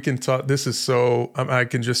 Guys, we can talk. This is so, I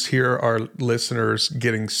can just hear our listeners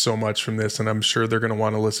getting so much from this, and I'm sure they're going to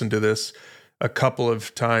want to listen to this a couple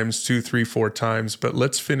of times, 2, 3, 4 times. But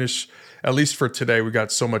let's finish, at least for today. We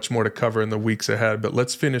got so much more to cover in the weeks ahead. But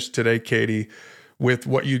let's finish today, Katie, with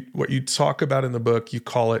what you talk about in the book. You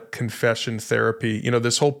call it confession therapy. You know,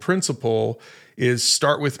 this whole principle is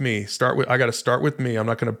start with me. I got to start with me. I'm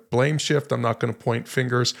not going to blame shift. I'm not going to point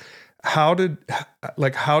fingers. How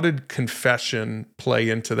did confession play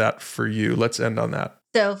into that for you? Let's end on that.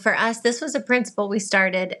 So for us, this was a principle we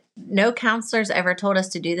started. No counselors ever told us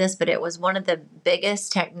to do this, but it was one of the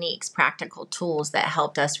biggest techniques, practical tools that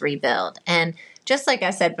helped us rebuild. And just like I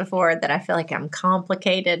said before, that I feel like I'm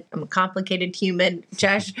complicated. I'm a complicated human.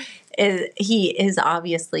 Josh he is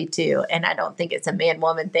obviously too. And I don't think it's a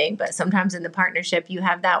man-woman thing, but sometimes in the partnership, you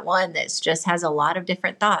have that one that just has a lot of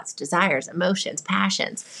different thoughts, desires, emotions,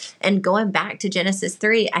 passions. And going back to Genesis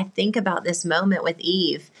 3, I think about this moment with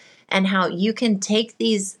Eve and how you can take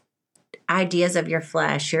these ideas of your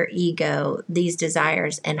flesh, your ego, these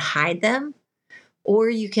desires, and hide them, or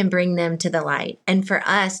you can bring them to the light. And for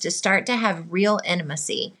us to start to have real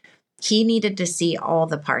intimacy, he needed to see all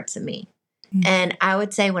the parts of me. Mm-hmm. And I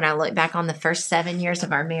would say when I look back on the first 7 years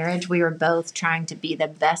of our marriage, we were both trying to be the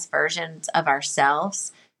best versions of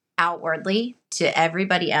ourselves outwardly to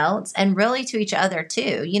everybody else and really to each other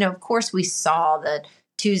too. You know, of course, we saw the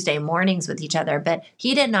Tuesday mornings with each other, but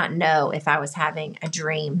he did not know if I was having a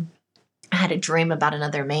dream. I had a dream about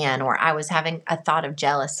another man, or I was having a thought of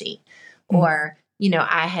jealousy, or, you know,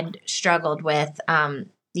 I had struggled with,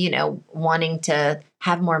 wanting to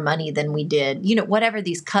have more money than we did, whatever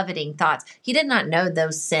these coveting thoughts. He did not know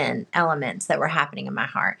those sin elements that were happening in my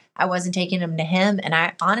heart. I wasn't taking them to him, and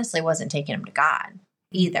I honestly wasn't taking them to God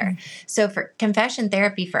either. So for confession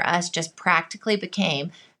therapy for us just practically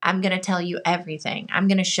became, I'm going to tell you everything. I'm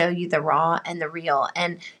going to show you the raw and the real.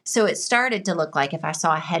 And so it started to look like if I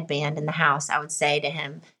saw a headband in the house, I would say to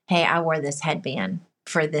him, hey, I wore this headband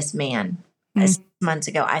for this man 6 months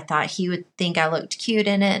ago. I thought he would think I looked cute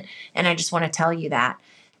in it. And I just want to tell you that.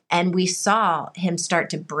 And we saw him start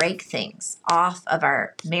to break things off of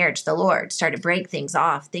our marriage. The Lord started to break things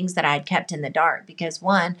off, things that I had kept in the dark. Because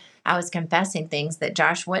one, I was confessing things that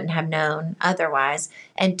Josh wouldn't have known otherwise.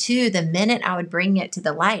 And two, the minute I would bring it to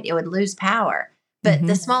the light, it would lose power. But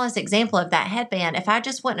the smallest example of that headband, if I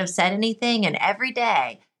just wouldn't have said anything, and every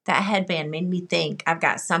day that headband made me think I've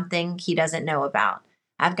got something he doesn't know about.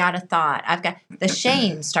 I've got a thought. The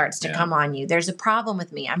shame starts to come on you. There's a problem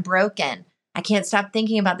with me. I'm broken. I can't stop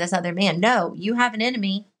thinking about this other man. No, you have an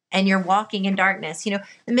enemy and you're walking in darkness. The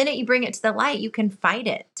minute you bring it to the light, you can fight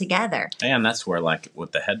it together. And that's where, like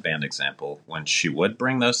with the headband example, when she would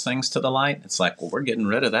bring those things to the light, it's like, well, we're getting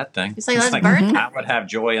rid of that thing. It's like, let's burn it. I would have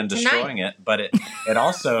joy in destroying it. But it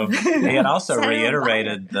also, he had also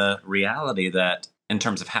reiterated the reality that in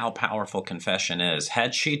terms of how powerful confession is,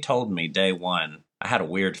 had she told me day one, I had a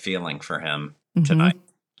weird feeling for him tonight.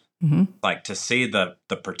 Like to see the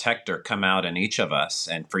protector come out in each of us,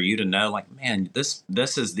 and for you to know, like, man, this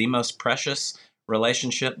is the most precious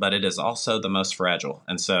relationship, but it is also the most fragile.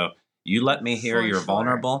 And so you let me hear you're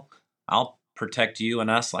vulnerable, I'll protect you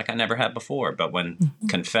and us like I never had before. But when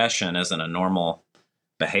confession isn't a normal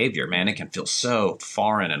behavior, man, it can feel so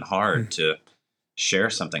foreign and hard to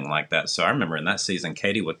share something like that. So I remember in that season,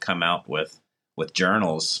 Katie would come out with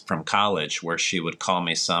journals from college where she would call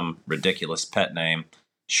me some ridiculous pet name,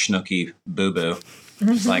 Schnooky Boo Boo.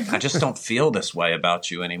 It's like, I just don't feel this way about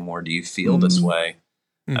you anymore. Do you feel this way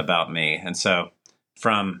about me? And so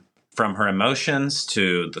from her emotions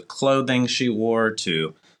to the clothing she wore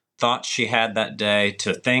to thoughts she had that day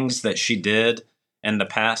to things that she did in the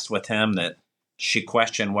past with him that she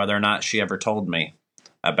questioned whether or not she ever told me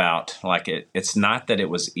about. Like it's not that it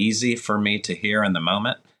was easy for me to hear in the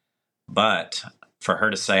moment, but for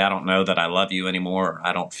her to say, I don't know that I love you anymore, or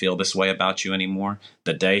I don't feel this way about you anymore,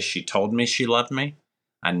 the day she told me she loved me,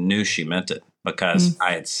 I knew she meant it because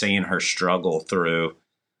I had seen her struggle through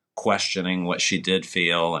questioning what she did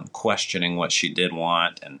feel and questioning what she did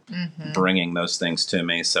want and bringing those things to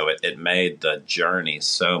me. So it made the journey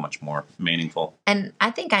so much more meaningful. And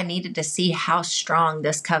I think I needed to see how strong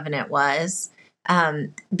this covenant was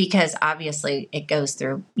because obviously it goes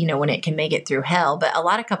through, when it can make it through hell, but a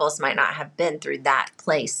lot of couples might not have been through that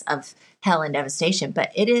place of hell and devastation,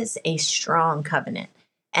 but it is a strong covenant.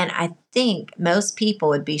 And I think most people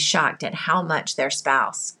would be shocked at how much their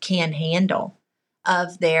spouse can handle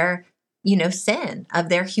of their, sin, of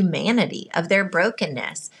their humanity, of their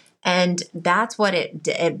brokenness. And that's what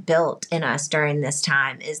it built in us during this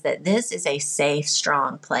time, is that this is a safe,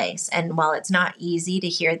 strong place. And while it's not easy to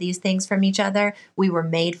hear these things from each other, we were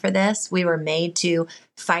made for this. We were made to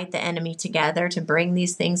fight the enemy together, to bring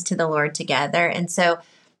these things to the Lord together. And so,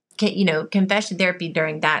 confession therapy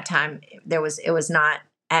during that time, it was not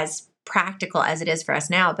as practical as it is for us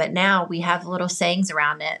now. But now we have little sayings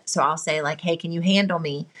around it. So I'll say like, hey, can you handle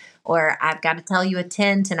me? Or I've got to tell you a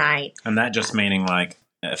 10 tonight. And that just meaning like,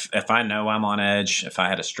 if I know I'm on edge, if I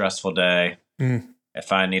had a stressful day,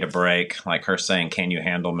 if I need a break, like her saying, can you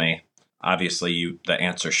handle me? Obviously, the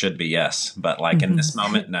answer should be yes. But like in this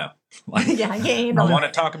moment, no. Like, yeah, I want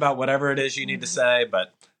to talk about whatever it is you need to say,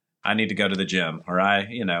 but I need to go to the gym, or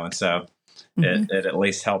and so it at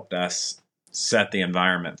least helped us set the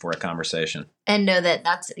environment for a conversation. And know that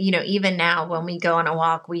that's, even now when we go on a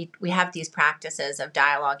walk, we have these practices of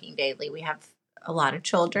dialoguing daily. We have a lot of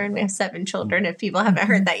children. We have 7 children, if people haven't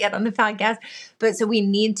heard that yet on the podcast. But so we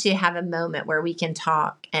need to have a moment where we can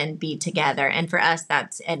talk and be together. And for us,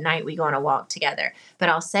 that's at night we go on a walk together. But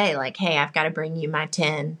I'll say like, hey, I've got to bring you my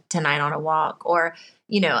 10 tonight on a walk. Or,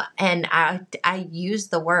 and I use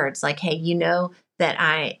the words like, hey, that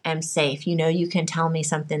I am safe. You can tell me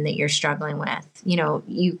something that you're struggling with.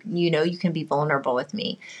 You can be vulnerable with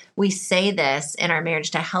me. We say this in our marriage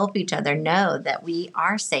to help each other know that we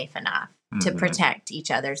are safe enough to protect each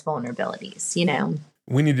other's vulnerabilities,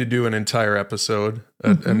 We need to do an entire episode,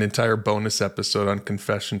 an entire bonus episode on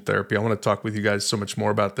confession therapy. I want to talk with you guys so much more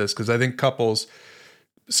about this, because I think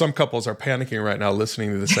some couples are panicking right now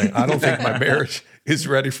listening to this saying, I don't think my marriage is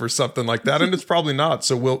ready for something like that. And it's probably not.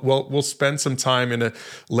 So we'll spend some time in a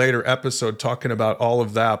later episode talking about all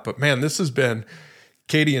of that. But man, this has been,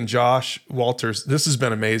 Katie and Josh Walters, this has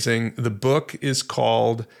been amazing. The book is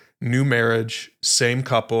called New Marriage, Same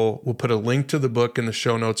Couple. We'll put a link to the book in the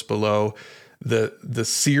show notes below. The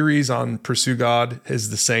series on Pursue God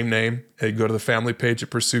is the same name. You go to the family page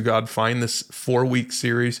at Pursue God, find this 4-week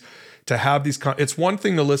series to have these. It's one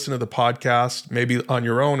thing to listen to the podcast, maybe on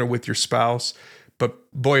your own or with your spouse,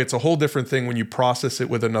 but boy, it's a whole different thing when you process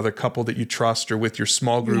it with another couple that you trust, or with your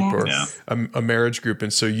small group or a marriage group.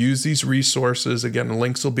 And so use these resources. Again, the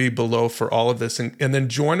links will be below for all of this. And then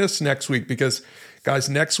join us next week, because guys,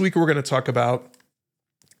 next week we're going to talk about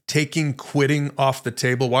taking quitting off the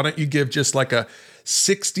table. Why don't you give just like a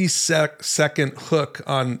 60-second hook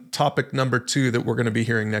on topic number 2 that we're going to be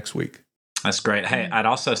hearing next week? That's great. Hey, I'd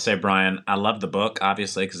also say, Brian, I love the book,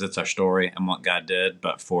 obviously, because it's our story and what God did.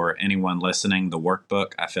 But for anyone listening, the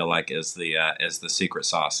workbook, I feel like is the secret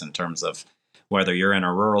sauce in terms of whether you're in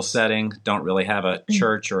a rural setting, don't really have a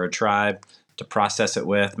church or a tribe to process it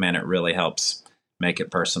with. Man, it really helps make it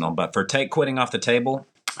personal. But for take quitting off the table,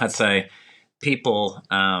 I'd say people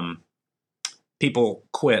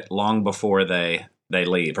quit long before they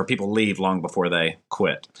leave, or people leave long before they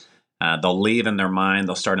quit. They'll leave in their mind.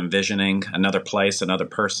 They'll start envisioning another place, another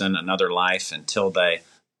person, another life, until they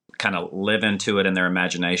kind of live into it in their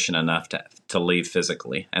imagination enough to leave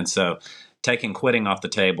physically. And so taking quitting off the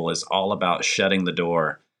table is all about shutting the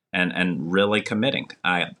door and really committing.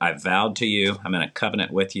 I vowed to you, I'm in a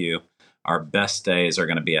covenant with you. Our best days are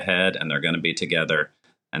going to be ahead, and they're going to be together.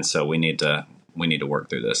 And so we need to work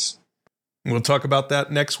through this. We'll talk about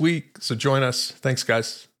that next week. So join us. Thanks,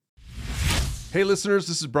 guys. Hey, listeners,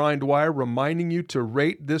 this is Brian Dwyer reminding you to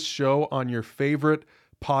rate this show on your favorite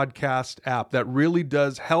podcast app. That really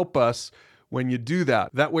does help us when you do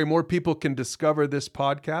that. That way more people can discover this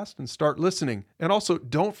podcast and start listening. And also,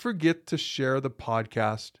 don't forget to share the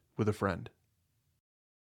podcast with a friend.